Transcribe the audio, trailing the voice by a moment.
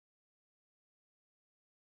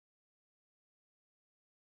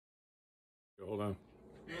Hold on.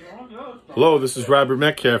 Hello, this is Robert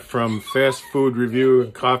Metcalf from Fast Food Review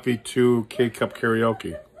and Coffee to K-Cup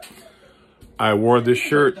Karaoke. I wore this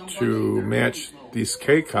shirt to match this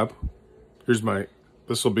K-Cup. Here's my,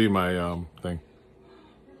 this will be my thing.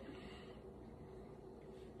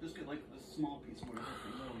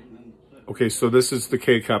 Okay, so this is the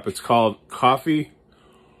K-Cup. It's called Coffee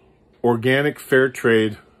Organic Fair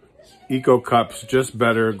Trade Ekocups, just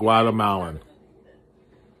better Guatemalan.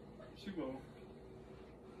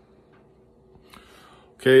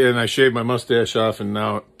 Okay, and I shaved my mustache off, and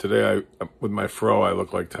now today with my fro, I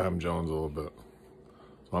look like Tom Jones a little bit.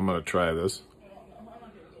 So I'm gonna try this.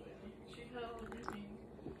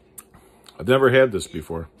 I've never had this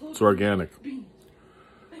before. It's organic.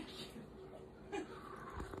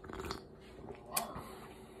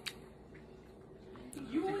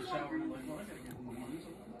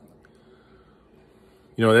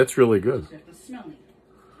 You know, that's really good.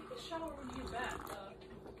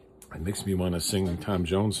 It makes me want to sing Tom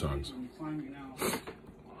Jones songs.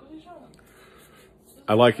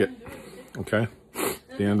 I like it. Okay.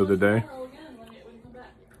 At the end of the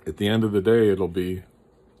day, it'll be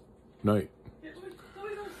night.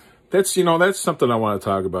 That's, you know, that's something I want to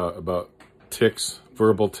talk about tics,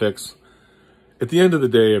 verbal tics. At the end of the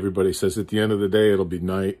day, everybody says, at the end of the day, it'll be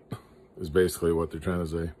night, is basically what they're trying to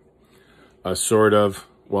say. Sort of.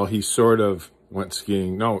 Well, he sort of went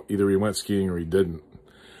skiing. No, either he went skiing or he didn't.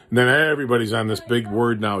 And then everybody's on this big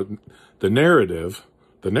word now, the narrative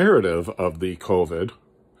of the COVID,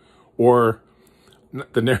 or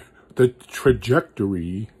the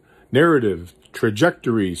trajectory, narrative,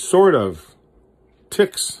 trajectory, sort of,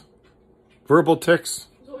 tics, verbal tics.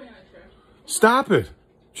 Stop it.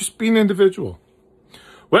 Just be an individual.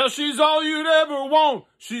 Well, she's all you'd ever want.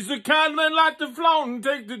 She's the kind that like to flaunt and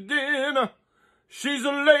take to dinner. She's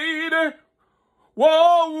a lady.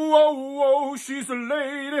 Whoa, whoa, whoa, she's a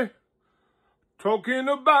lady. Talking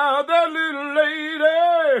about that little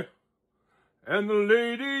lady. And the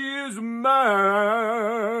lady is mine.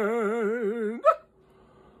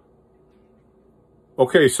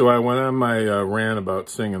 Okay, so I went on my rant about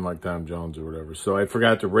singing like Tom Jones or whatever. So I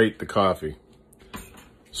forgot to rate the coffee.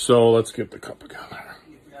 So let's get the cup again.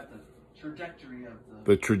 You forgot the trajectory of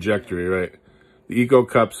the trajectory, right. The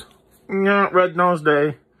Ekocups. Red Nose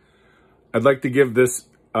Day. I'd like to give this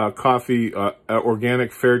coffee,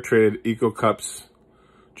 organic fair trade Ekocups,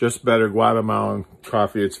 just better Guatemalan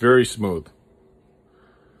coffee. It's very smooth.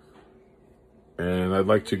 And I'd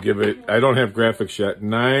like to give it, I don't have graphics yet,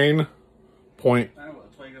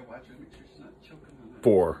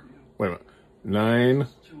 9.4. Wait a minute.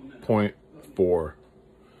 9.4.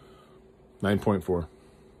 9.4.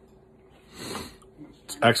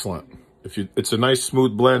 It's excellent. It's a nice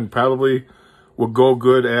smooth blend. Probably will go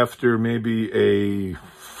good after maybe a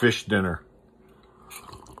fish dinner.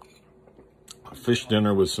 A fish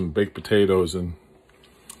dinner with some baked potatoes and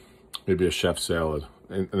maybe a chef salad.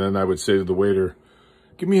 And then I would say to the waiter,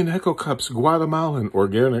 give me an Ekocups Guatemalan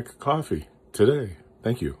organic coffee today.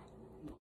 Thank you.